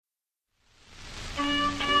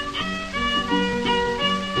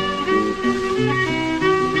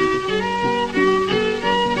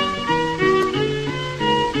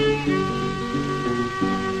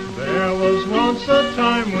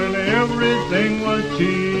everything was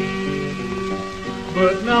cheap.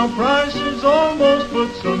 But now prices almost put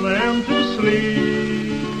some man to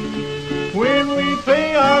sleep. When we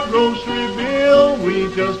pay our grocery bill, we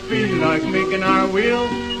just feel like making our will.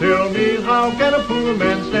 Tell me, how can a poor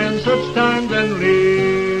man stand such times and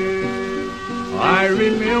live? I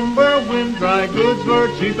remember when dry goods were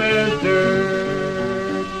cheap as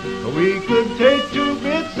dirt. We could take 2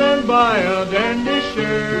 bits and buy a dandy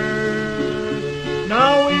shirt.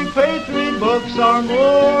 Now we pay $3 or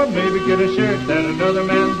more, maybe get a shirt that another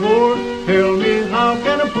man wore. Tell me, how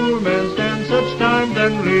can a poor man stand such times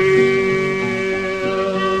and live?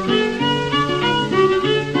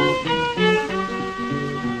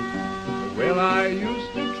 Well, I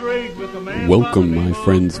used to trade with a man. Welcome, my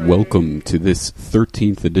friends, welcome to this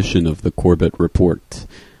 13th edition of the Corbett Report.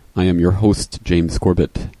 I am your host, James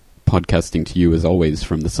Corbett, podcasting to you as always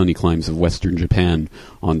from the sunny climes of western Japan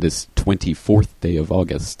on this 24th day of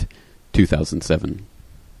August, 2007.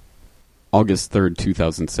 August 3rd,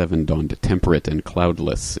 2007 dawned temperate and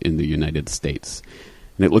cloudless in the United States,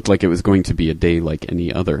 and it looked like it was going to be a day like any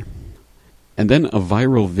other. And then a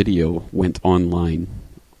viral video went online.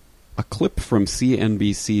 A clip from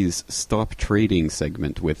CNBC's Stop Trading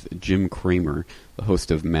segment with Jim Cramer, the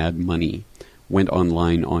host of Mad Money, went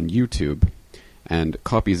online on YouTube, and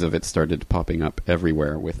copies of it started popping up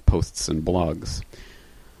everywhere with posts and blogs.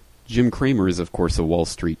 Jim Cramer is, of course, a Wall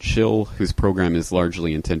Street shill whose program is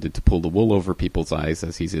largely intended to pull the wool over people's eyes,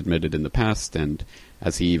 as he's admitted in the past, and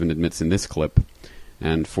as he even admits in this clip.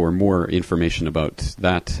 And for more information about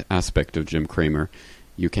that aspect of Jim Cramer,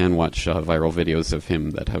 you can watch viral videos of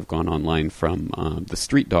him that have gone online from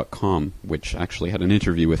thestreet.com, which actually had an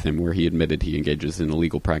interview with him where he admitted he engages in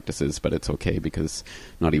illegal practices, but it's okay because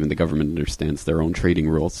not even the government understands their own trading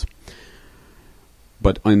rules.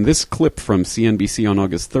 But in this clip from CNBC on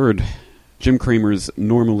August 3rd, Jim Cramer's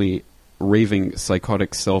normally raving,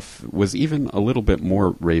 psychotic self was even a little bit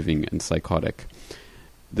more raving and psychotic.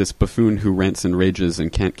 This buffoon who rants and rages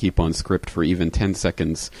and can't keep on script for even 10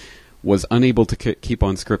 seconds was unable to keep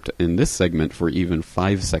on script in this segment for even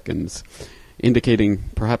 5 seconds, indicating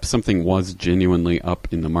perhaps something was genuinely up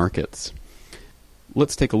in the markets.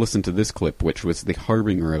 Let's take a listen to this clip, which was the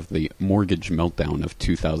harbinger of the mortgage meltdown of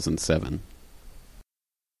 2007.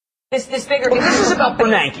 This is about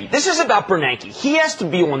Bernanke. This is about Bernanke. He has to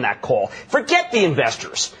be on that call. Forget the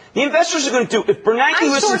investors. The investors are going to do, if Bernanke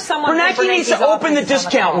listens, Bernanke needs to open the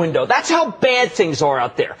discount window. That's how bad things are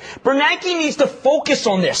out there. Bernanke needs to focus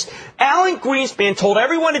on this. Alan Greenspan told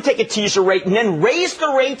everyone to take a teaser rate and then raise the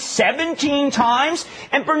rate 17 times.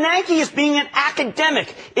 And Bernanke is being an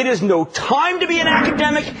academic. It is no time to be an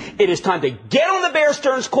academic. It is time to get on the Bear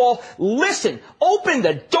Stearns call. Listen, open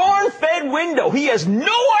the darn Fed window. He has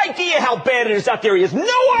no idea how bad it is out there. He has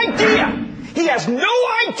no idea. He has no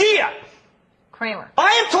idea. Kramer.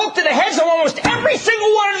 I have talked to the heads of almost every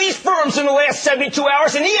single one of these firms in the last 72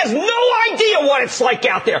 hours, and he has no idea what it's like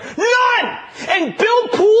out there. None! And Bill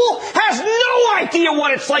Poole has no idea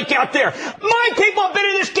what it's like out there. My people have been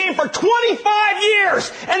in this game for 25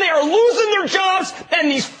 years, and they are losing their jobs, and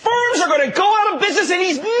these firms are going to go out of business, and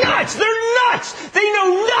he's nuts! They're nuts! They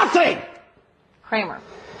know nothing! Kramer.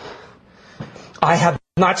 I have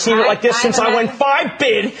not seen it like this since I went 5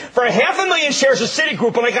 bid for 500,000 shares of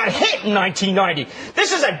Citigroup when I got hit in 1990.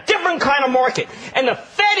 This is a different kind of market, and the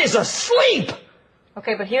Fed is asleep.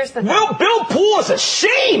 Okay, but here's the thing. Well, Bill Poole is a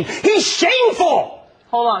shame. He's shameful.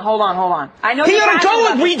 Hold on. I know he you're ought to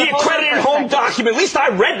go and read the passionate accredited home document. At least I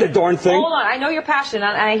read the darn thing. Hold on. I know you're passionate,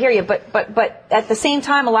 and I hear you, but at the same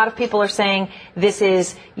time, a lot of people are saying this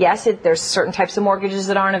is, yes, there's certain types of mortgages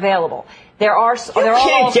that aren't available. There are all sorts of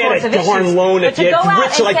issues. You can't get a darn loan if you're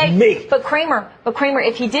rich like me. But Kramer,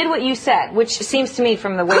 if he did what you said, which seems to me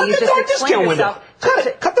from the way you just explained yourself.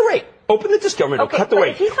 Cut the rate. Open the discount window. Okay, cut the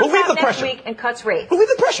rate. If he comes relieve out the next pressure. week and cuts rates, relieve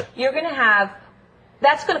the pressure. You're going to have,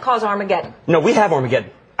 that's going to cause Armageddon. No, we have Armageddon.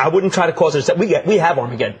 I wouldn't try to cause it. We have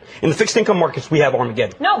Armageddon. In the fixed income markets, we have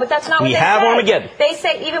Armageddon. No, but that's not what they say. We have Armageddon. They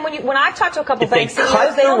say, even when I've talked to a couple bank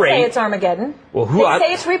CEOs, they don't say it's Armageddon. Well, they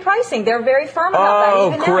say it's repricing. They're very firm about that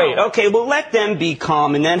even now. Oh, great. Okay, well, let them be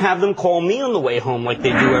calm and then have them call me on the way home like they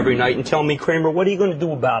do every night and tell me, Kramer, what are you going to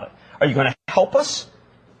do about it? Are you going to help us?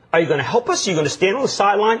 Are you going to help us? Are you going to stand on the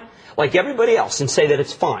sideline like everybody else and say that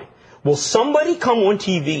it's fine? Will somebody come on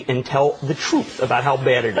TV and tell the truth about how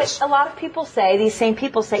bad it is? But a lot of people say, these same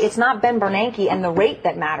people say, it's not Ben Bernanke and the rate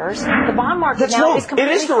that matters. The bond market is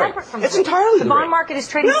completely separate from the rate. It's entirely the rate. The bond market is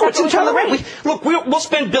trading separately from the rate. Look, we'll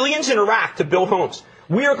spend billions in Iraq to build homes.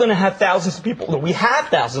 we are going to have thousands of people. We have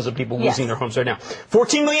thousands of people losing their homes right now.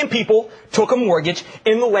 14 million people took a mortgage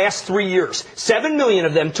in the last 3 years. 7 million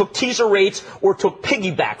of them took teaser rates or took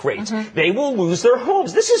piggyback rates. They will lose their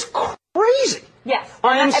homes. This is crazy. Yes.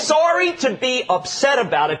 I am sorry to be upset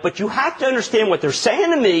about it, but you have to understand what they're saying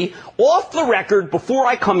to me off the record before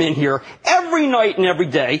I come in here every night and every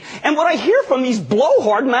day, and what I hear from these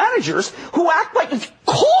blowhard managers who act like,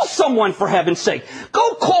 call someone for heaven's sake.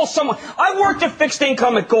 Go call someone. I worked at fixed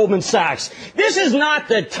income at Goldman Sachs. This is not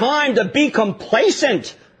the time to be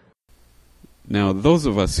complacent. Now, those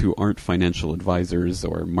of us who aren't financial advisors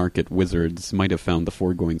or market wizards might have found the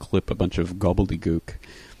foregoing clip a bunch of gobbledygook.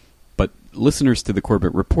 But listeners to the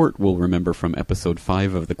Corbett Report will remember from episode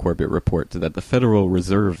 5 of the Corbett Report that the Federal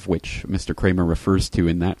Reserve, which Mr. Kramer refers to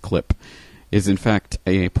in that clip, is in fact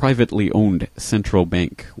a privately owned central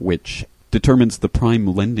bank which determines the prime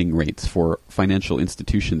lending rates for financial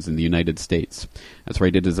institutions in the United States. That's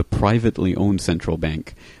right, it is a privately owned central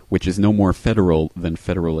bank, which is no more federal than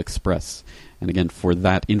Federal Express. And again, for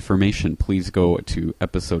that information, please go to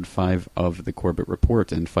episode 5 of the Corbett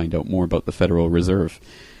Report and find out more about the Federal Reserve.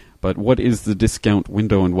 But what is the discount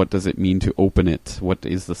window and what does it mean to open it? What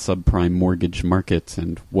is the subprime mortgage market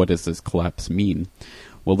and what does this collapse mean?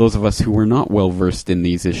 Well, those of us who were not well versed in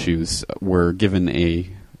these issues were given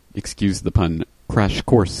a, excuse the pun, crash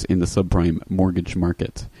course in the subprime mortgage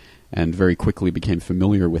market and very quickly became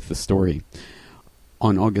familiar with the story.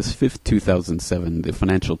 On August 5th, 2007, the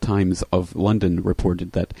Financial Times of London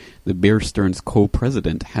reported that the Bear Stearns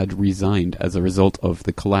co-president had resigned as a result of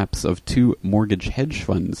the collapse of 2 mortgage hedge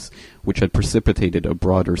funds, which had precipitated a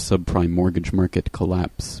broader subprime mortgage market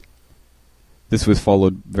collapse. This was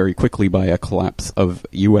followed very quickly by a collapse of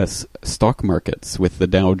U.S. stock markets, with the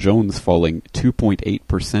Dow Jones falling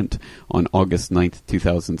 2.8% on August 9th,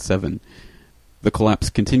 2007. The collapse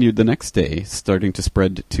continued the next day, starting to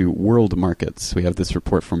spread to world markets. We have this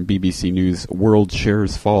report from BBC News, World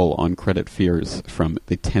Shares Fall on Credit Fears, from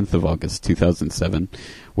the 10th of August 2007,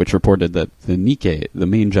 which reported that the Nikkei, the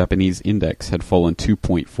main Japanese index, had fallen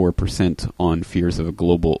 2.4% on fears of a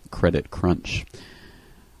global credit crunch.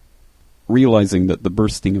 Realizing that the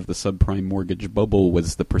bursting of the subprime mortgage bubble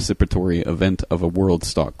was the precipitory event of a world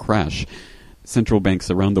stock crash, central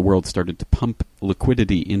banks around the world started to pump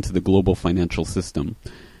liquidity into the global financial system.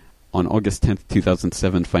 On August 10th,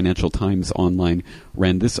 2007, Financial Times Online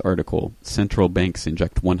ran this article, Central Banks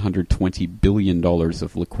Inject $120 billion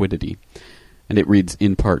of liquidity. And it reads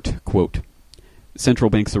in part, quote, Central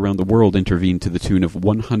banks around the world intervened to the tune of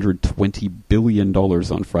 $120 billion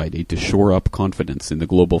on Friday to shore up confidence in the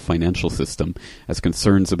global financial system as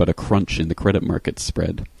concerns about a crunch in the credit markets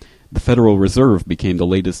spread. The Federal Reserve became the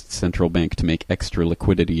latest central bank to make extra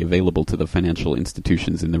liquidity available to the financial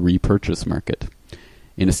institutions in the repurchase market.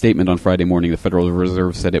 In a statement on Friday morning, the Federal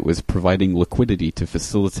Reserve said it was providing liquidity to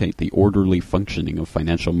facilitate the orderly functioning of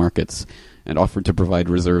financial markets and offered to provide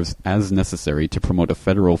reserves as necessary to promote a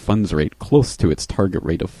federal funds rate close to its target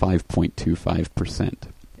rate of 5.25%.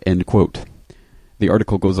 End quote. The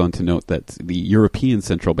article goes on to note that the European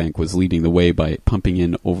Central Bank was leading the way by pumping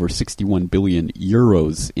in over 61 billion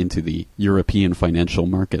euros into the European financial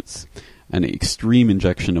markets, an extreme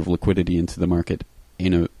injection of liquidity into the market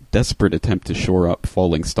in a desperate attempt to shore up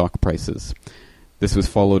falling stock prices. This was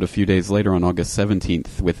followed a few days later on August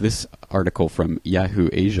 17th with this article from Yahoo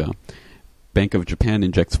Asia. Bank of Japan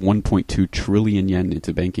injects 1.2 trillion yen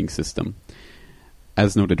into banking system.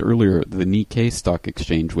 As noted earlier, the Nikkei stock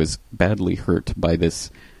exchange was badly hurt by this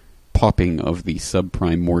popping of the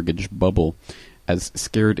subprime mortgage bubble, as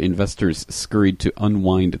scared investors scurried to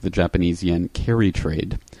unwind the Japanese yen carry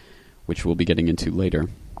trade, which we'll be getting into later.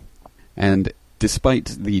 And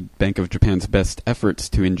despite the Bank of Japan's best efforts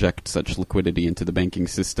to inject such liquidity into the banking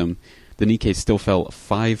system, the Nikkei still fell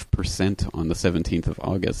 5% on the 17th of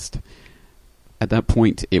August. At that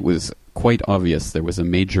point, it was quite obvious there was a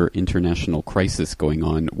major international crisis going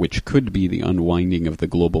on, which could be the unwinding of the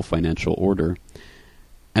global financial order.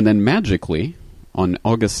 And then magically, on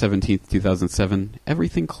August 17th, 2007,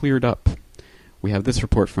 everything cleared up. We have this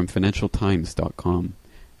report from FinancialTimes.com.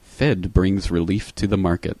 Fed brings relief to the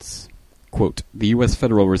markets. Quote, the U.S.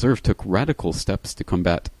 Federal Reserve took radical steps to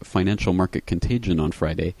combat financial market contagion on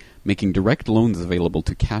Friday, making direct loans available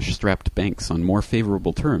to cash-strapped banks on more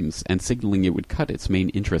favorable terms and signaling it would cut its main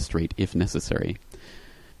interest rate if necessary.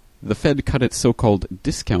 The Fed cut its so-called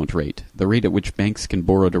discount rate, the rate at which banks can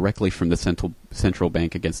borrow directly from the central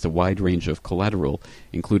bank against a wide range of collateral,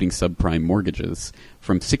 including subprime mortgages,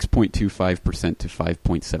 from 6.25% to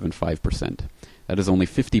 5.75%. That is only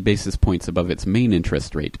 50 basis points above its main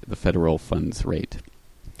interest rate, the federal funds rate.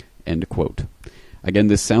 End quote. Again,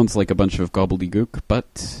 this sounds like a bunch of gobbledygook,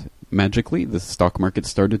 but magically the stock market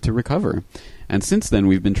started to recover. And since then,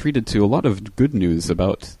 we've been treated to a lot of good news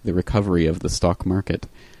about the recovery of the stock market,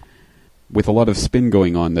 with a lot of spin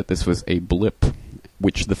going on that this was a blip,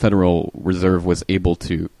 which the Federal Reserve was able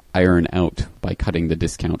to iron out by cutting the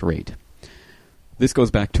discount rate. This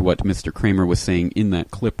goes back to what Mr. Cramer was saying in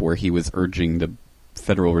that clip where he was urging the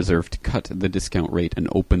Federal Reserve to cut the discount rate and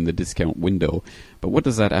open the discount window. But what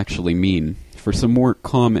does that actually mean? For some more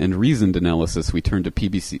calm and reasoned analysis, we turn to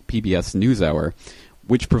PBS NewsHour,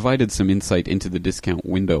 which provided some insight into the discount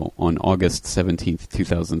window on August 17th,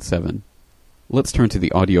 2007. Let's turn to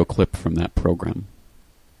the audio clip from that program.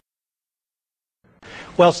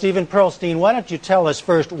 Well, Stephen Pearlstein, why don't you tell us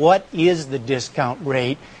first what is the discount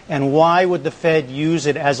rate and why would the Fed use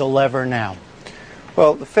it as a lever now?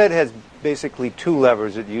 Well, the Fed has basically two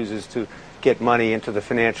levers it uses to get money into the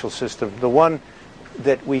financial system. The one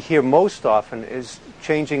that we hear most often is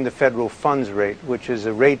changing the federal funds rate, which is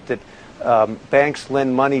a rate that banks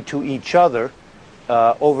lend money to each other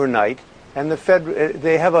overnight. And the Fed,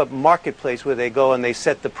 they have a marketplace where they go and they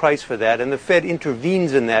set the price for that. And the Fed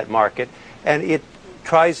intervenes in that market, and it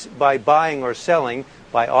tries, by buying or selling,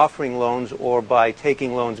 by offering loans or by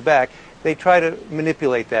taking loans back, they try to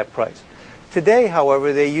manipulate that price. Today,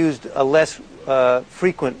 however, they used a less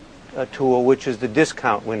frequent tool, which is the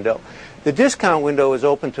discount window. The discount window is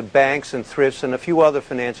open to banks and thrifts and a few other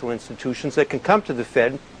financial institutions that can come to the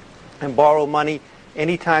Fed and borrow money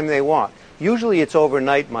anytime they want. Usually it's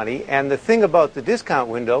overnight money, and the thing about the discount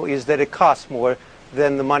window is that it costs more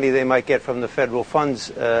than the money they might get from the federal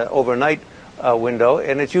funds overnight window,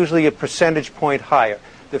 and it's usually a percentage point higher.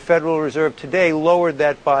 The Federal Reserve today lowered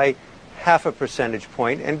that by half a percentage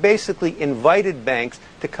point and basically invited banks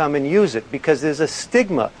to come and use it because there's a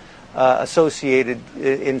stigma associated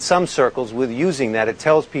in some circles with using that. It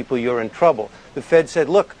tells people you're in trouble. The Fed said,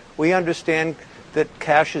 look, we understand that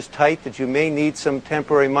cash is tight, that you may need some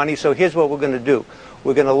temporary money, so here's what we're going to do.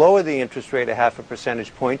 We're going to lower the interest rate a half a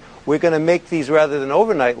percentage point. We're going to make these, rather than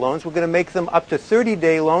overnight loans, we're going to make them up to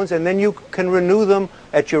 30-day loans, and then you can renew them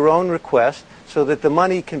at your own request so that the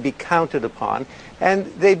money can be counted upon. And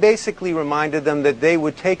they basically reminded them that they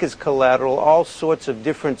would take as collateral all sorts of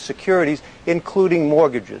different securities, including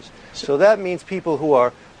mortgages. So that means people who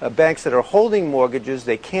are banks that are holding mortgages,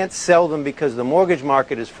 they can't sell them because the mortgage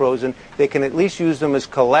market is frozen. They can at least use them as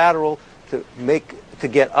collateral to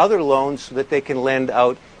get other loans so that they can lend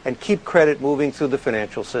out and keep credit moving through the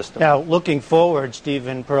financial system. Now, looking forward,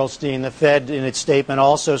 Stephen Pearlstein, the Fed in its statement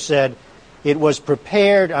also said it was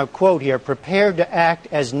prepared, I'll quote here, prepared to act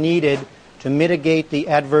as needed to mitigate the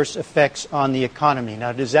adverse effects on the economy.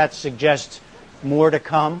 Now, does that suggest more to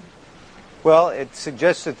come? Well, it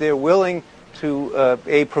suggests that they're willing to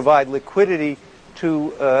provide liquidity,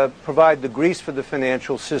 to provide the grease for the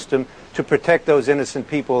financial system, to protect those innocent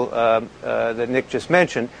people that Nick just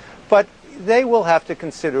mentioned. But they will have to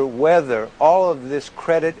consider whether all of this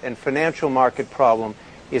credit and financial market problem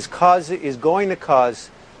is going to cause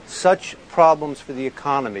such problems for the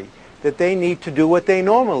economy that they need to do what they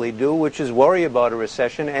normally do, which is worry about a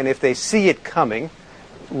recession, and if they see it coming,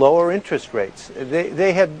 lower interest rates.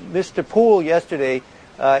 They had, Mr. Poole yesterday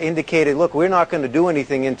indicated, look, we're not going to do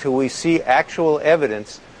anything until we see actual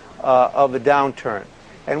evidence of a downturn.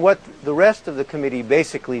 And what the rest of the committee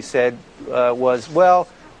basically said was, well,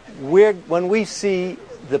 when we see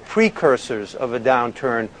the precursors of a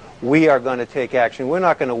downturn, we are going to take action. We're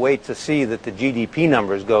not going to wait to see that the GDP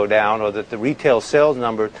numbers go down or that the retail sales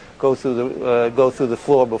numbers go through the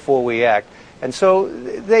floor before we act. And so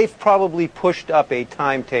they've probably pushed up a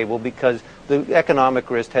timetable because the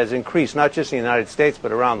economic risk has increased, not just in the United States,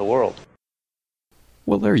 but around the world.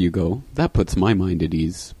 Well, there you go. That puts my mind at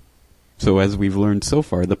ease. So as we've learned so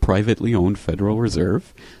far, the privately owned Federal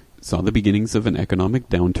Reserve saw the beginnings of an economic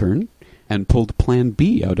downturn and pulled Plan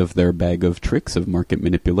B out of their bag of tricks of market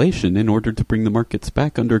manipulation in order to bring the markets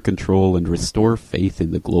back under control and restore faith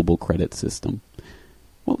in the global credit system.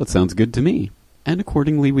 Well, it sounds good to me. And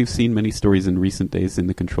accordingly, we've seen many stories in recent days in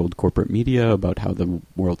the controlled corporate media about how the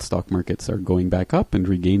world stock markets are going back up and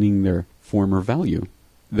regaining their former value.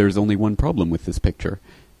 There's only one problem with this picture.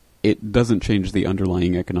 It doesn't change the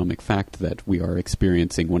underlying economic fact that we are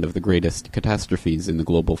experiencing one of the greatest catastrophes in the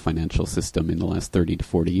global financial system in the last 30 to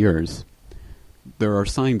 40 years. There are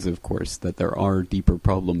signs, of course, that there are deeper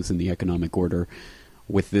problems in the economic order.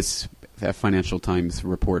 With this Financial Times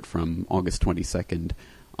report from August 22nd,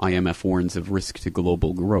 IMF warns of risk to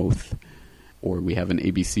global growth. Or we have an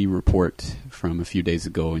ABC report from a few days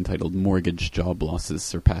ago entitled Mortgage Job Losses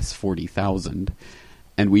Surpass 40,000.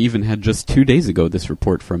 And we even had just 2 days ago this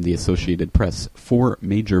report from the Associated Press. 4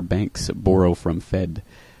 major banks borrow from Fed,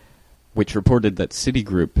 which reported that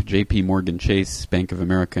Citigroup, JP Morgan Chase, Bank of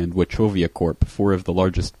America, and Wachovia Corp., 4 of the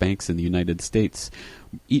largest banks in the United States,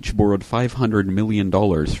 each borrowed $500 million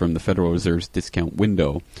from the Federal Reserve's discount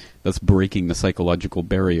window, thus breaking the psychological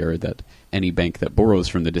barrier that any bank that borrows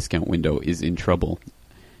from the discount window is in trouble.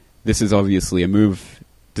 This is obviously a move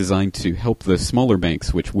designed to help the smaller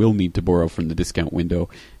banks, which will need to borrow from the discount window,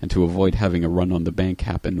 and to avoid having a run on the bank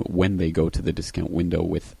happen when they go to the discount window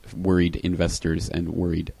with worried investors and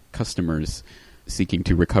worried customers seeking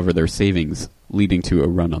to recover their savings, leading to a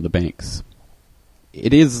run on the banks.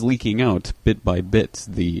 It is leaking out bit by bit.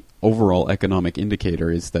 The overall economic indicator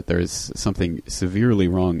is that there is something severely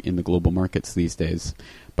wrong in the global markets these days.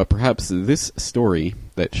 But perhaps this story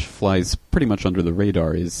that flies pretty much under the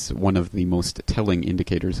radar is one of the most telling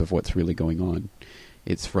indicators of what's really going on.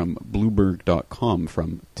 It's from Bloomberg.com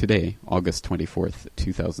from today, August 24th,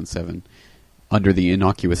 2007, under the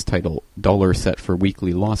innocuous title, Dollar Set for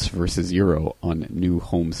Weekly Loss versus Euro on New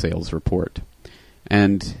Home Sales Report.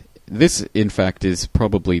 And this, in fact, is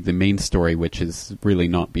probably the main story, which is really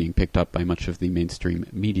not being picked up by much of the mainstream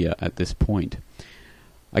media at this point.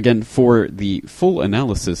 Again, for the full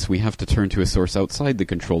analysis, we have to turn to a source outside the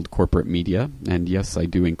controlled corporate media, and yes, I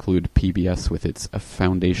do include PBS with its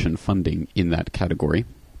foundation funding in that category.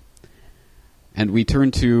 And we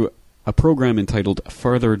turn to a program entitled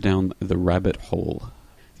Farther Down the Rabbit Hole.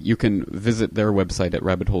 You can visit their website at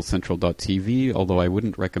rabbitholecentral.tv, although I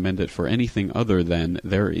wouldn't recommend it for anything other than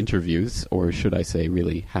their interviews, or should I say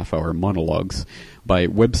really half-hour monologues, by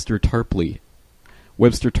Webster Tarpley.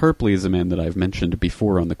 Webster Tarpley is a man that I've mentioned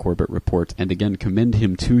before on the Corbett Report, and again commend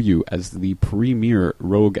him to you as the premier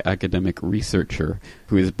rogue academic researcher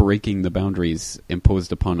who is breaking the boundaries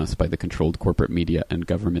imposed upon us by the controlled corporate media and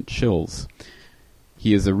government shills.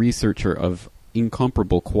 He is a researcher of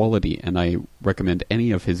incomparable quality, and I recommend any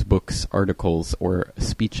of his books, articles, or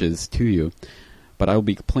speeches to you. But I'll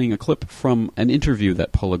be playing a clip from an interview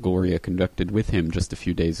that Paula Gloria conducted with him just a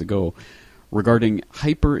few days ago, regarding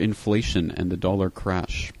hyperinflation and the dollar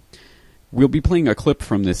crash. We'll be playing a clip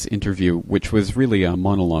from this interview, which was really a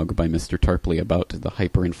monologue by Mr. Tarpley about the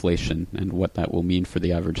hyperinflation and what that will mean for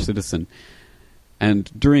the average citizen.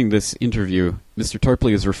 And during this interview, Mr.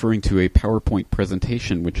 Tarpley is referring to a PowerPoint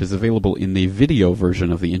presentation which is available in the video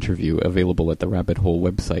version of the interview, available at the Rabbit Hole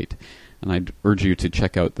website. And I'd urge you to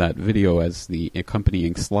check out that video, as the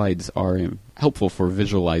accompanying slides are helpful for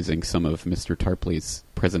visualizing some of Mr. Tarpley's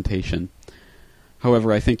presentation.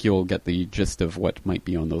 However, I think you'll get the gist of what might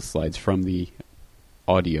be on those slides from the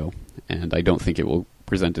audio, and I don't think it will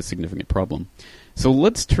present a significant problem. So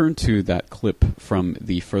let's turn to that clip from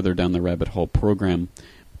the Further Down the Rabbit Hole program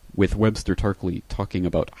with Webster Tarpley talking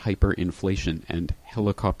about hyperinflation and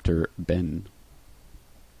Helicopter Ben.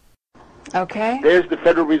 Okay. There's the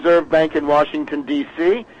Federal Reserve Bank in Washington,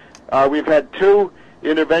 D.C. We've had 2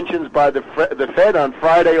 interventions by the Fed on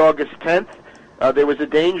Friday, August 10th. There was a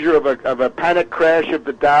danger of a panic crash of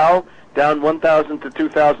the Dow, down 1,000 to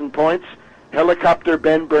 2,000 points. Helicopter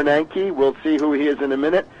Ben Bernanke, we'll see who he is in a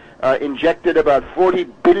minute, injected about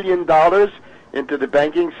 $40 billion into the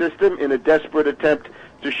banking system in a desperate attempt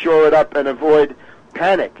to shore it up and avoid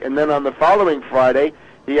panic. And then on the following Friday,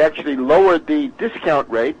 he actually lowered the discount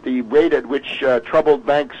rate, the rate at which troubled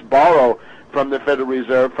banks borrow from the Federal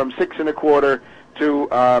Reserve, from 6.25% to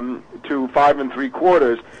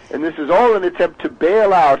 5.75%, and this is all an attempt to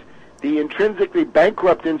bail out the intrinsically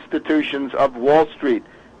bankrupt institutions of Wall Street,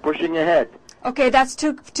 pushing ahead. Okay, that's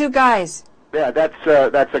two guys. Yeah, that's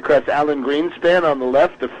of course Alan Greenspan on the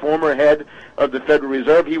left, the former head of the Federal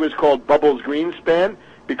Reserve. He was called Bubbles Greenspan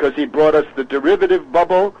because he brought us the derivative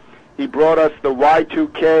bubble, he brought us the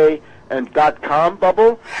Y2K and .com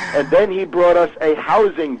bubble, and then he brought us a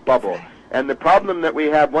housing bubble. And the problem that we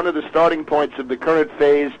have, one of the starting points of the current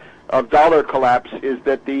phase of dollar collapse, is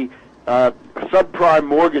that the subprime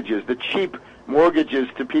mortgages, the cheap mortgages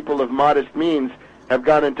to people of modest means, have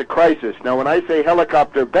gone into crisis. Now, when I say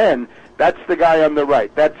Helicopter Ben, that's the guy on the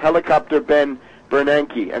right. That's Helicopter Ben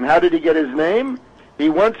Bernanke. And how did he get his name? He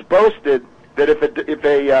once boasted that if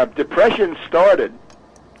a depression started,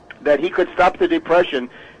 that he could stop the depression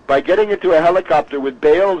by getting into a helicopter with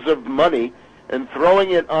bales of money and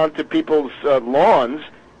throwing it onto people's lawns.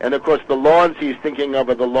 And, of course, the lawns he's thinking of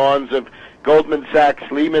are the lawns of Goldman Sachs,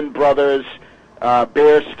 Lehman Brothers,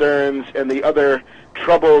 Bear Stearns, and the other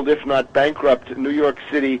troubled, if not bankrupt, New York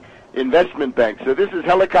City investment banks. So this is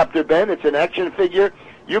Helicopter Ben. It's an action figure.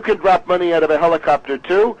 You can drop money out of a helicopter,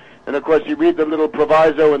 too. And, of course, you read the little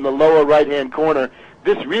proviso in the lower right-hand corner.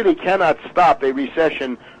 This really cannot stop a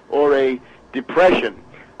recession or a Depression.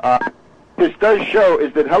 This does show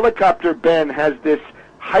is that Helicopter Ben has this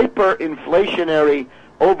hyperinflationary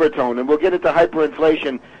overtone, and we'll get into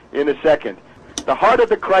hyperinflation in a second. The heart of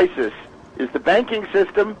the crisis is the banking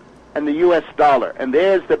system and the U.S. dollar, and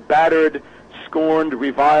there's the battered, scorned,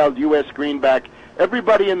 reviled U.S. greenback.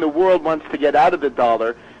 Everybody in the world wants to get out of the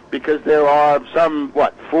dollar because there are some,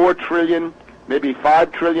 4 trillion, maybe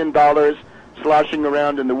 $5 trillion sloshing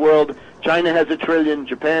around in the world. China has $1 trillion,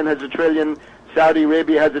 Japan has $1 trillion, Saudi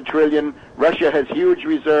Arabia has $1 trillion, Russia has huge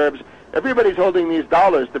reserves. Everybody's holding these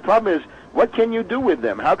dollars. The problem is, what can you do with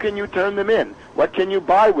them? How can you turn them in? What can you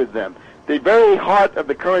buy with them? The very heart of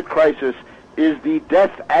the current crisis is the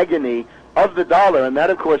death agony of the dollar, and that,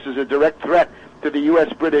 of course, is a direct threat to the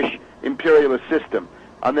U.S.-British imperialist system.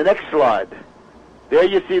 On the next slide, there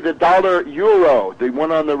you see the dollar-euro. The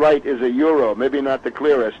one on the right is a euro, maybe not the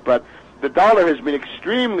clearest, but the dollar has been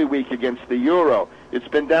extremely weak against the euro. It's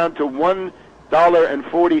been down to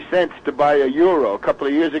 $1.40 to buy a euro. A couple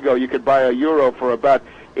of years ago, you could buy a euro for about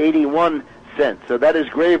 81 cents. So that is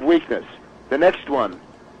grave weakness. The next one,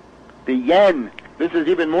 the yen. This is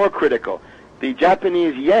even more critical. The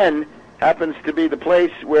Japanese yen happens to be the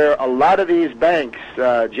place where a lot of these banks,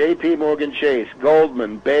 J.P. Morgan Chase,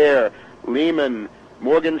 Goldman, Bear, Lehman,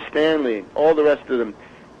 Morgan Stanley, all the rest of them,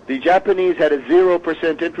 the Japanese had a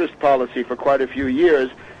 0% interest policy for quite a few years,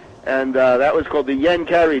 and that was called the yen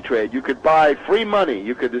carry trade. You could buy free money.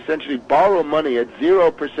 You could essentially borrow money at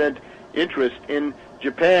 0% interest in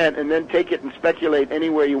Japan and then take it and speculate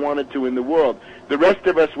anywhere you wanted to in the world. The rest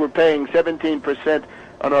of us were paying 17%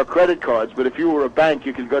 on our credit cards, but if you were a bank,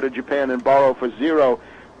 you could go to Japan and borrow for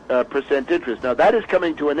 0% interest. Now, that is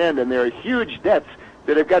coming to an end, and there are huge debts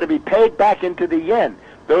that have got to be paid back into the yen.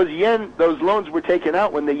 Those loans were taken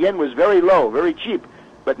out when the yen was very low, very cheap,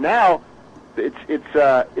 but now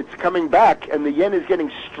it's coming back, and the yen is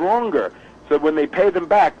getting stronger. So when they pay them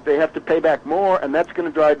back, they have to pay back more, and that's going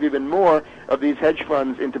to drive even more of these hedge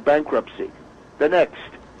funds into bankruptcy. The next.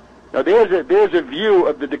 Now, there's a view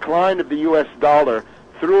of the decline of the U.S. dollar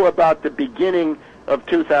through about the beginning of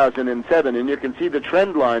 2007, and you can see the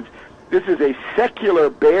trend lines. This is a secular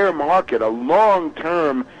bear market, a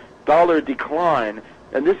long-term dollar decline,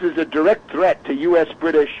 and this is a direct threat to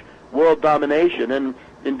U.S.-British world domination. And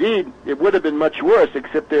indeed, it would have been much worse,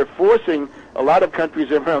 except they're forcing a lot of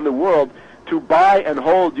countries around the world to buy and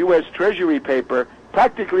hold U.S. Treasury paper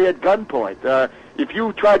practically at gunpoint. If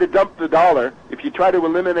you try to dump the dollar, if you try to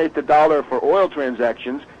eliminate the dollar for oil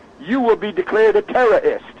transactions, you will be declared a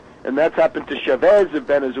terrorist. And that's happened to Chavez of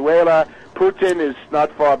Venezuela. Putin is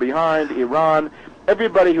not far behind. Iran.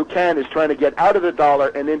 Everybody who can is trying to get out of the dollar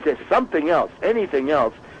and into something else, anything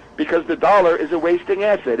else, because the dollar is a wasting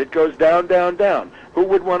asset. It goes down, down, down. Who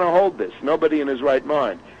would want to hold this? Nobody in his right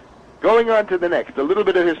mind. Going on to the next, a little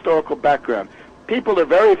bit of historical background. People are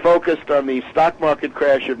very focused on the stock market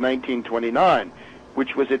crash of 1929,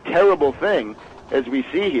 which was a terrible thing, as we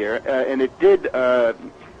see here, and it did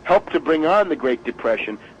help to bring on the Great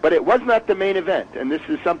Depression, but it was not the main event, and this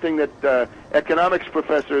is something that economics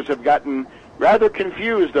professors have gotten rather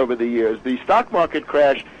confused over the years. The stock market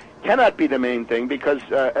crash cannot be the main thing because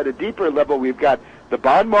at a deeper level we've got the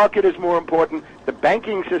bond market is more important, the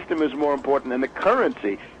banking system is more important, and the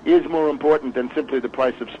currency is more important than simply the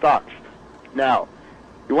price of stocks. Now,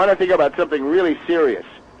 you want to think about something really serious.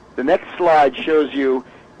 The next slide shows you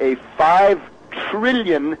a 5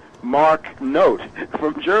 trillion mark note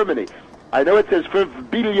from Germany. I know it says 5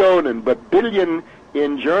 Billionen, but billion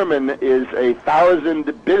in German is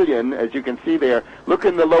 1,000 billion, as you can see there. Look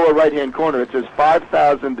in the lower right-hand corner. It says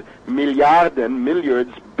 5,000 Milliarden,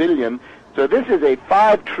 milliards, billion. So this is a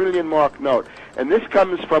 5 trillion mark note, and this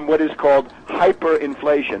comes from what is called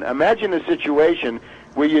hyperinflation. Imagine a situation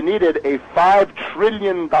where you needed a $5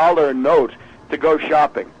 trillion note to go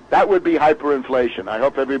shopping. That would be hyperinflation. I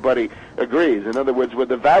hope everybody agrees. In other words, where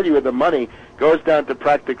the value of the money goes down to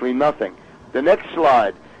practically nothing. The next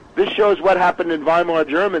slide. This shows what happened in Weimar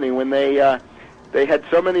Germany when they had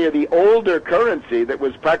so many of the older currency that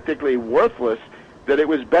was practically worthless that it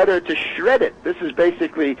was better to shred it. This is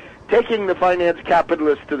basically taking the finance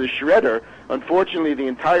capitalists to the shredder. Unfortunately, the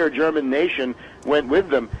entire German nation went with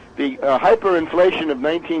them. The hyperinflation of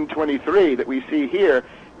 1923 that we see here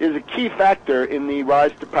is a key factor in the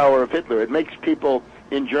rise to power of Hitler. It makes people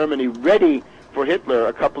in Germany ready for Hitler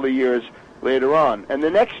a couple of years later on. And the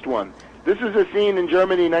next one, this is a scene in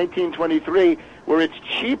Germany 1923 where it's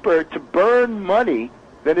cheaper to burn money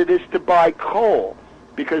than it is to buy coal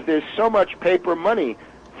because there's so much paper money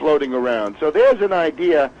floating around. So there's an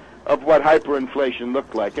idea of what hyperinflation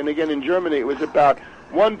looked like. And again, in Germany, it was about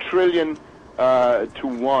 1 trillion to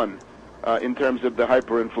 1 in terms of the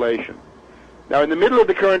hyperinflation. Now, in the middle of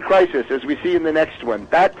the current crisis, as we see in the next one,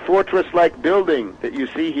 that fortress-like building that you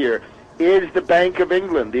see here is the Bank of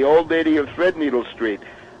England, the old lady of Threadneedle Street.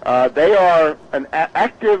 They are an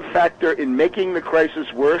active factor in making the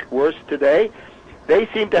crisis worse today. They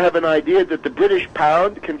seem to have an idea that the British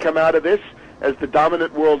pound can come out of this as the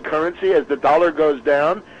dominant world currency. As the dollar goes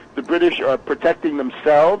down, the British are protecting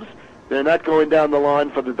themselves. They're not going down the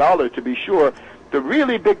line for the dollar, to be sure. The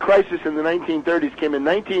really big crisis in the 1930s came in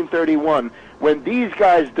 1931 when these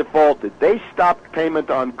guys defaulted. They stopped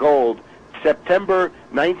payment on gold September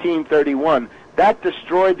 1931. That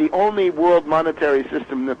destroyed the only world monetary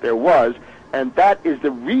system that there was, and that is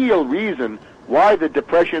the real reason why the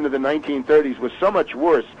depression of the 1930s was so much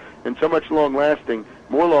worse and so much more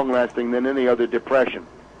long-lasting than any other depression.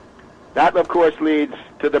 That, of course, leads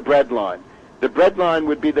to the breadline. The breadline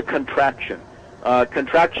would be the contraction.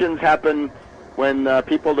 Contractions happen when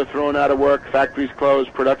people are thrown out of work, factories close,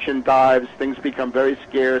 production dives, things become very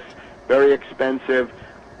scarce, very expensive,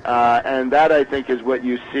 and that, I think, is what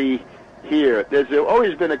you see here. There's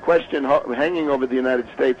always been a question hanging over the United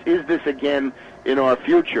States, is this again in our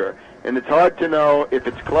future? And it's hard to know if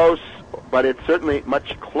it's close, but it's certainly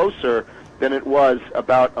much closer than it was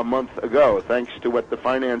about a month ago, thanks to what the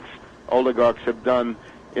finance oligarchs have done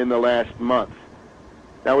in the last month.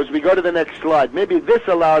 Now, as we go to the next slide, maybe this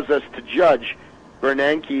allows us to judge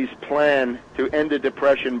Bernanke's plan to end a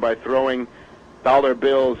depression by throwing dollar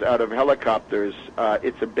bills out of helicopters.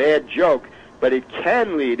 It's a bad joke, but it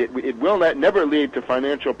can lead, it will never lead to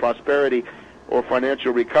financial prosperity or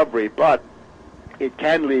financial recovery, but it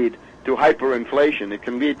can lead to hyperinflation. It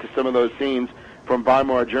can lead to some of those scenes from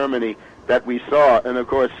Weimar Germany that we saw. And, of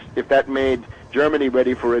course, if that made Germany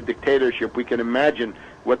ready for a dictatorship, we can imagine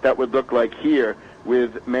what that would look like here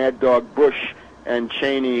with Mad Dog Bush and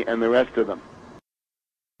Cheney and the rest of them.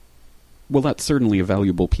 Well, that's certainly a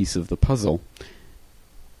valuable piece of the puzzle.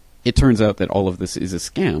 It turns out that all of this is a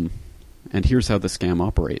scam, and here's how the scam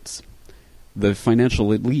operates. The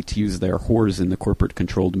financial elite use their whores in the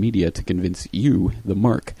corporate-controlled media to convince you, the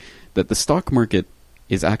mark, that the stock market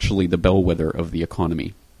is actually the bellwether of the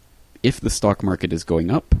economy. If the stock market is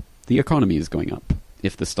going up, the economy is going up.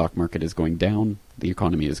 If the stock market is going down, the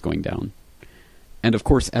economy is going down. And of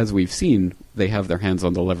course, as we've seen, they have their hands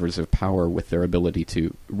on the levers of power with their ability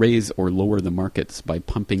to raise or lower the markets by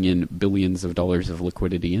pumping in billions of dollars of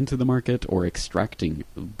liquidity into the market or extracting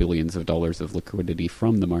billions of dollars of liquidity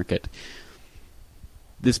from the market.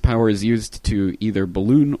 This power is used to either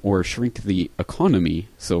balloon or shrink the economy,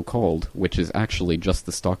 so-called, which is actually just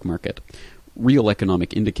the stock market. Real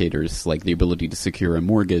economic indicators like the ability to secure a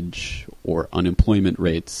mortgage or unemployment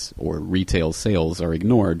rates or retail sales are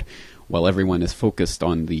ignored, while everyone is focused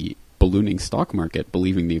on the ballooning stock market,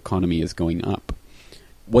 believing the economy is going up.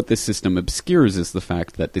 What this system obscures is the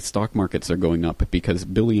fact that the stock markets are going up because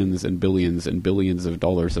billions and billions and billions of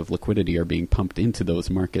dollars of liquidity are being pumped into those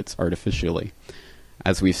markets artificially.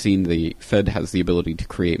 As we've seen, the Fed has the ability to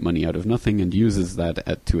create money out of nothing and uses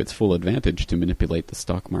that to its full advantage to manipulate the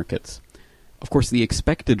stock markets. Of course, the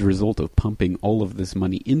expected result of pumping all of this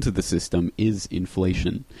money into the system is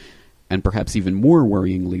inflation. And perhaps even more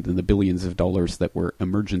worryingly than the billions of dollars that were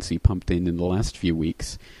emergency pumped in the last few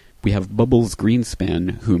weeks, we have Bubbles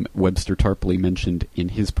Greenspan, whom Webster Tarpley mentioned in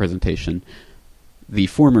his presentation, the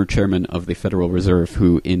former chairman of the Federal Reserve,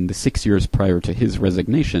 who in the 6 years prior to his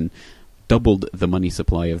resignation doubled the money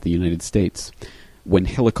supply of the United States. When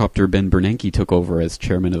helicopter Ben Bernanke took over as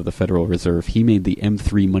chairman of the Federal Reserve, he made the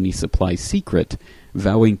M3 money supply secret,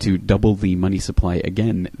 vowing to double the money supply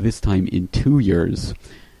again, this time in 2 years.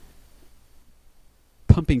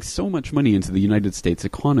 Pumping so much money into the United States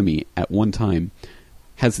economy at one time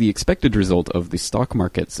has the expected result of the stock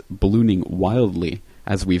markets ballooning wildly,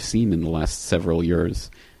 as we've seen in the last several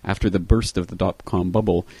years. After the burst of the dot-com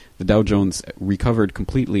bubble, the Dow Jones recovered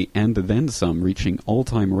completely and then some, reaching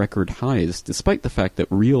all-time record highs, despite the fact that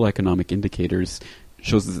real economic indicators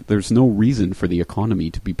shows that there's no reason for the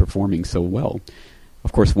economy to be performing so well.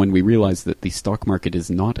 Of course, when we realize that the stock market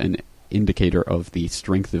is not an indicator of the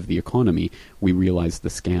strength of the economy, we realize the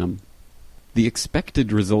scam. The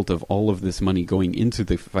expected result of all of this money going into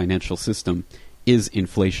the financial system is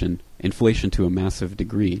inflation to a massive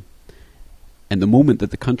degree. And the moment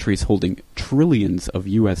that the countries holding trillions of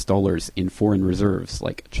US dollars in foreign reserves,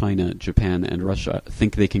 like China, Japan, and Russia,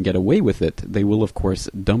 think they can get away with it, they will, of course,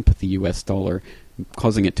 dump the US dollar,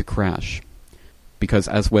 causing it to crash. Because,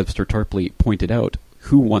 as Webster Tarpley pointed out,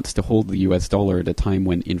 who wants to hold the US dollar at a time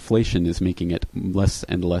when inflation is making it less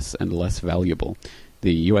and less and less valuable?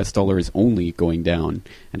 The US dollar is only going down,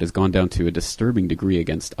 and has gone down to a disturbing degree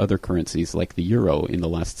against other currencies like the euro in the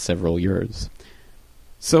last several years.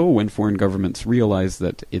 So when foreign governments realize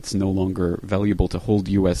that it's no longer valuable to hold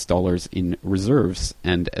US dollars in reserves,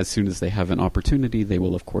 and as soon as they have an opportunity, they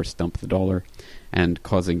will of course dump the dollar, and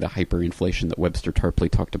causing the hyperinflation that Webster Tarpley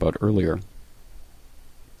talked about earlier.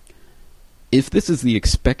 If this is the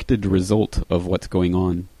expected result of what's going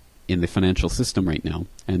on in the financial system right now,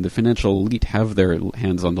 and the financial elite have their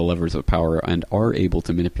hands on the levers of power and are able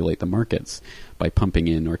to manipulate the markets by pumping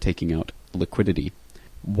in or taking out liquidity,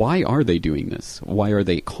 why are they doing this? Why are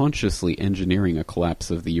they consciously engineering a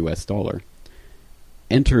collapse of the US dollar?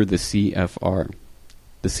 Enter the CFR.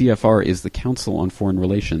 The CFR is the Council on Foreign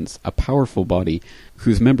Relations, a powerful body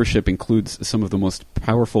whose membership includes some of the most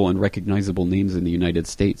powerful and recognizable names in the United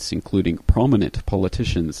States, including prominent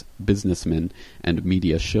politicians, businessmen, and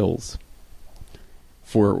media shills.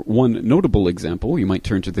 For one notable example, you might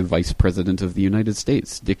turn to the Vice President of the United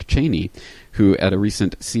States, Dick Cheney, who at a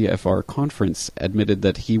recent CFR conference admitted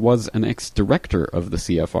that he was an ex-director of the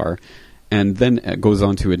CFR, and then goes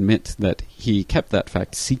on to admit that he kept that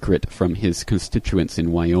fact secret from his constituents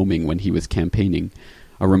in Wyoming when he was campaigning,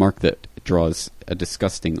 a remark that draws a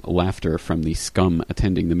disgusting laughter from the scum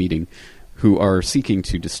attending the meeting, who are seeking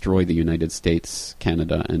to destroy the United States,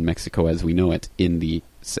 Canada, and Mexico as we know it in the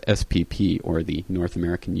SPP, or the North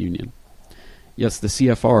American Union. Yes, the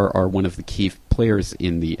CFR are one of the key players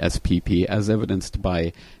in the SPP, as evidenced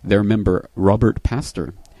by their member Robert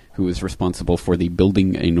Pastor, who is responsible for the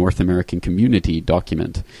Building a North American Community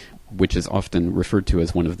document, which is often referred to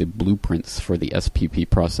as one of the blueprints for the SPP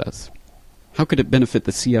process. How could it benefit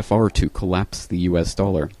the CFR to collapse the US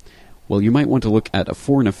dollar? Well, you might want to look at a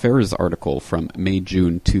Foreign Affairs article from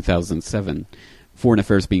May-June 2007, Foreign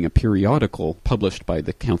Affairs being a periodical published by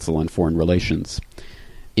the Council on Foreign Relations.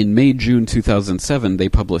 In May-June 2007, they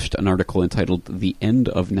published an article entitled The End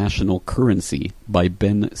of National Currency by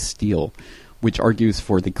Ben Steele, which argues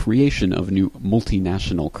for the creation of new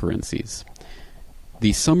multinational currencies.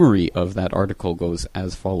 The summary of that article goes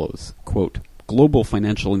as follows, quote, "Global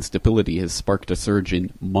financial instability has sparked a surge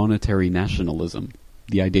in monetary nationalism,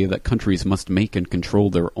 the idea that countries must make and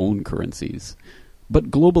control their own currencies. But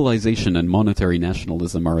globalization and monetary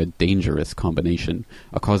nationalism are a dangerous combination,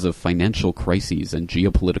 a cause of financial crises and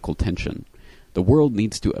geopolitical tension. The world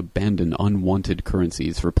needs to abandon unwanted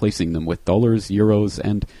currencies, replacing them with dollars, euros,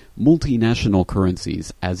 and multinational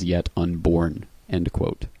currencies as yet unborn." End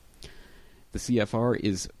quote. The CFR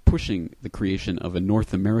is pushing the creation of a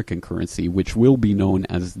North American currency, which will be known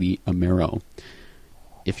as the Amero.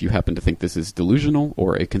 If you happen to think this is delusional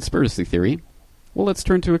or a conspiracy theory, well, let's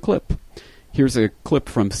turn to a clip. Here's a clip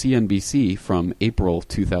from CNBC from April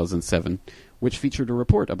 2007, which featured a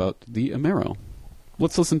report about the Amero.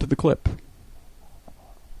 Let's listen to the clip.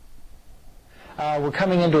 We're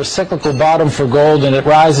coming into a cyclical bottom for gold, and it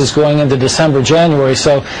rises going into December, January,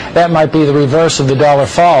 so that might be the reverse of the dollar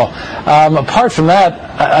fall. Apart from that,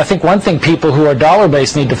 I think one thing people who are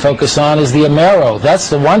dollar-based need to focus on is the Amero. That's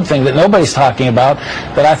the one thing that nobody's talking about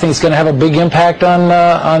that I think is going to have a big impact on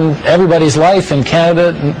everybody's life in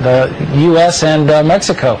Canada, the U.S., and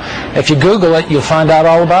Mexico. If you Google it, you'll find out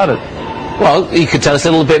all about it. Well, you could tell us a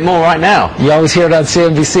little bit more right now. You always hear it on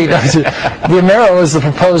CNBC. The Amero is the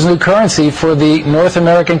proposed new currency for the North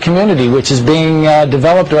American community, which is being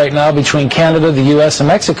developed right now between Canada, the U.S., and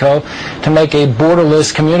Mexico to make a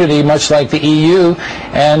borderless community, much like the EU,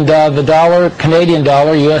 and the dollar, Canadian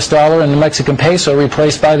dollar, U.S. dollar, and the Mexican peso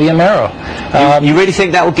replaced by the Amero. You really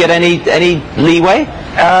think that will get any leeway?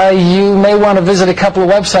 You may want to visit a couple of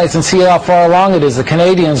websites and see how far along it is. The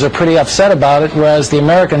Canadians are pretty upset about it, whereas the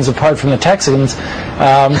Americans, apart from the Texans,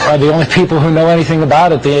 are the only people who know anything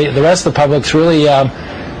about it. The rest of the public's really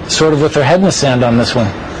sort of with their head in the sand on this one.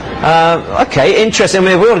 Okay, interesting. I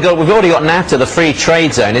mean, we've already got NAFTA, the free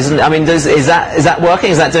trade zone, isn't it? I mean, is that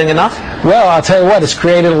working? Is that doing enough? Well, I'll tell you what, it's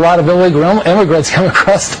created a lot of illegal immigrants coming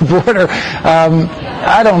across the border.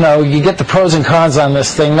 I don't know. You get the pros and cons on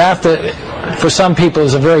this thing. NAFTA, for some people,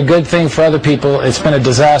 is a very good thing. For other people, it's been a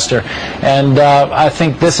disaster. And I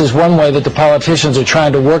think this is one way that the politicians are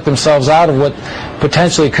trying to work themselves out of what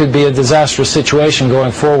potentially could be a disastrous situation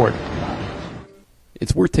going forward.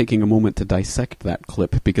 It's worth taking a moment to dissect that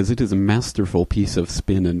clip because it is a masterful piece of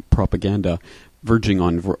spin and propaganda verging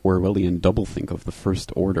on Orwellian doublethink of the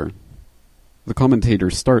first order. The commentator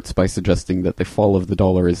starts by suggesting that the fall of the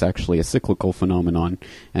dollar is actually a cyclical phenomenon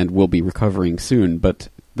and will be recovering soon, but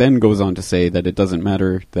then goes on to say that it doesn't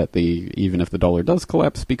matter that even if the dollar does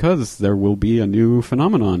collapse, because there will be a new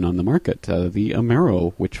phenomenon on the market, the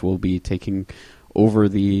Amero, which will be taking over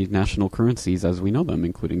the national currencies as we know them,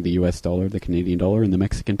 including the US dollar, the Canadian dollar, and the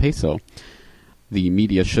Mexican peso. The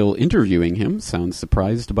media shill interviewing him sounds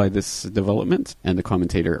surprised by this development, and the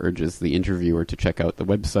commentator urges the interviewer to check out the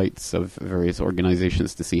websites of various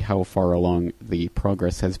organizations to see how far along the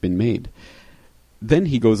progress has been made. Then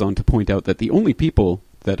he goes on to point out that the only people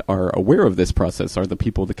that are aware of this process are the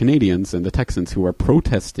people, the Canadians and the Texans, who are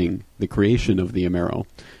protesting the creation of the Amero,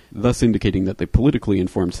 thus indicating that the politically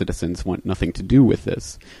informed citizens want nothing to do with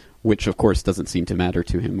this, which of course doesn't seem to matter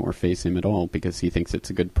to him or faze him at all, because he thinks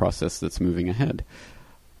it's a good process that's moving ahead.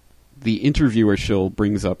 The interviewer shill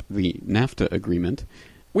brings up the NAFTA agreement,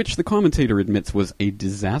 which the commentator admits was a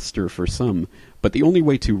disaster for some, but the only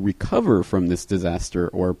way to recover from this disaster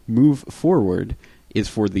or move forward is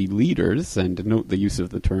for the leaders, and note the use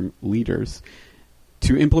of the term leaders,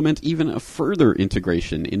 to implement even a further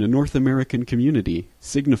integration in a North American community,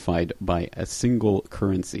 signified by a single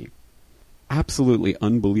currency. Absolutely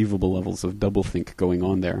unbelievable levels of doublethink going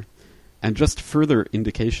on there, and just further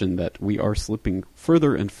indication that we are slipping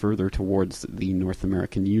further and further towards the North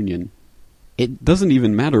American Union. It doesn't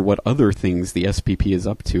even matter what other things the SPP is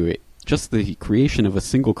up to. Just the creation of a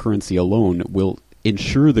single currency alone will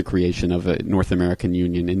ensure the creation of a North American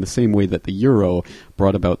Union in the same way that the Euro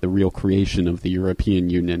brought about the real creation of the European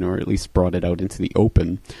Union, or at least brought it out into the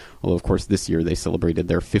open. Although, of course, this year they celebrated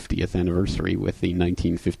their 50th anniversary with the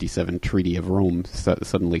 1957 Treaty of Rome,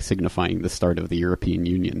 suddenly signifying the start of the European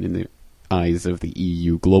Union in the eyes of the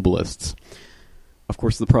EU globalists. Of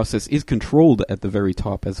course, the process is controlled at the very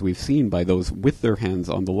top, as we've seen, by those with their hands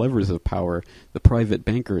on the levers of power, the private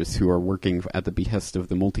bankers who are working at the behest of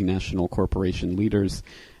the multinational corporation leaders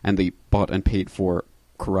and the bought and paid for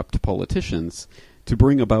corrupt politicians to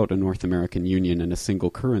bring about a North American Union and a single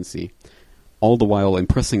currency, all the while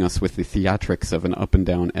impressing us with the theatrics of an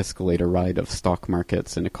up-and-down escalator ride of stock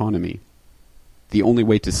markets and economy. The only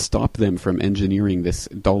way to stop them from engineering this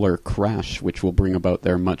dollar crash, which will bring about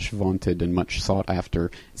their much vaunted and much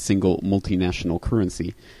sought-after single multinational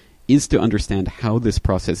currency, is to understand how this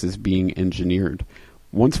process is being engineered.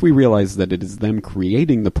 Once we realize that it is them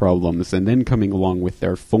creating the problems and then coming along with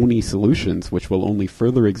their phony solutions, which will only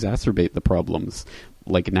further exacerbate the problems,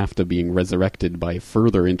 like NAFTA being resurrected by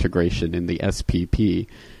further integration in the SPP,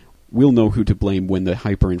 we'll know who to blame when the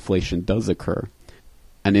hyperinflation does occur.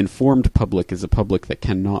 An informed public is a public that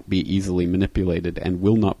cannot be easily manipulated and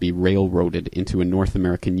will not be railroaded into a North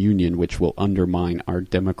American Union which will undermine our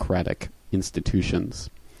democratic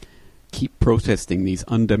institutions. Keep protesting these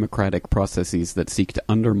undemocratic processes that seek to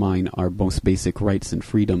undermine our most basic rights and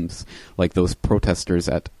freedoms, like those protesters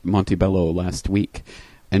at Montebello last week.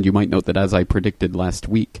 And you might note that, as I predicted last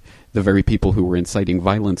week, the very people who were inciting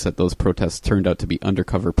violence at those protests turned out to be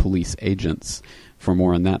undercover police agents. For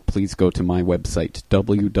more on that, please go to my website,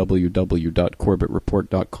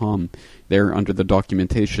 www.corbettreport.com. There, under the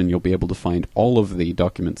documentation, you'll be able to find all of the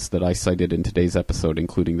documents that I cited in today's episode,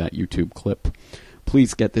 including that YouTube clip.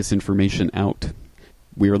 Please get this information out.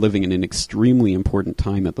 We are living in an extremely important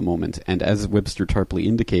time at the moment, and as Webster Tarpley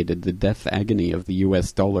indicated, the death agony of the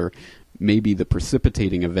US dollar may be the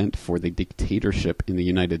precipitating event for the dictatorship in the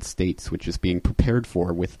United States, which is being prepared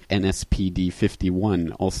for with NSPD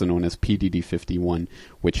 51, also known as PDD 51,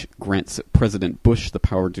 which grants President Bush the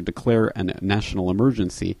power to declare a national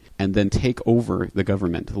emergency and then take over the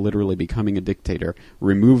government, literally becoming a dictator,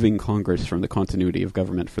 removing Congress from the continuity of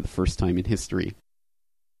government for the first time in history.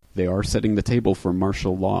 They are setting the table for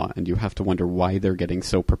martial law, and you have to wonder why they're getting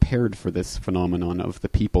so prepared for this phenomenon of the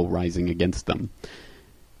people rising against them.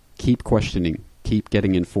 Keep questioning, keep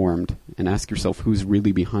getting informed, and ask yourself who's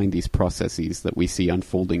really behind these processes that we see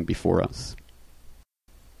unfolding before us.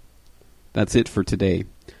 That's it for today.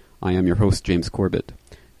 I am your host, James Corbett.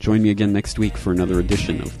 Join me again next week for another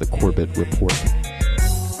edition of the Corbett Report.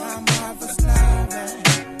 Some of us love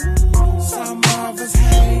it, some of us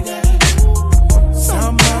hate it,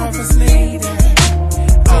 some of us need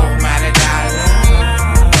it. Almighty dollar,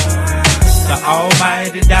 the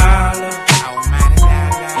almighty dollar.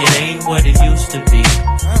 It ain't what it used to be.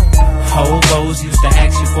 Hobos used to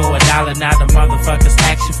ask you for $1, now the motherfuckers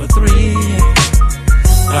ask you for $3.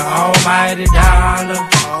 The almighty dollar.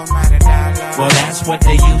 Well, that's what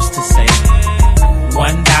they used to say.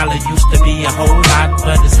 $1 used to be a whole lot,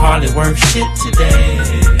 but it's hardly worth shit today.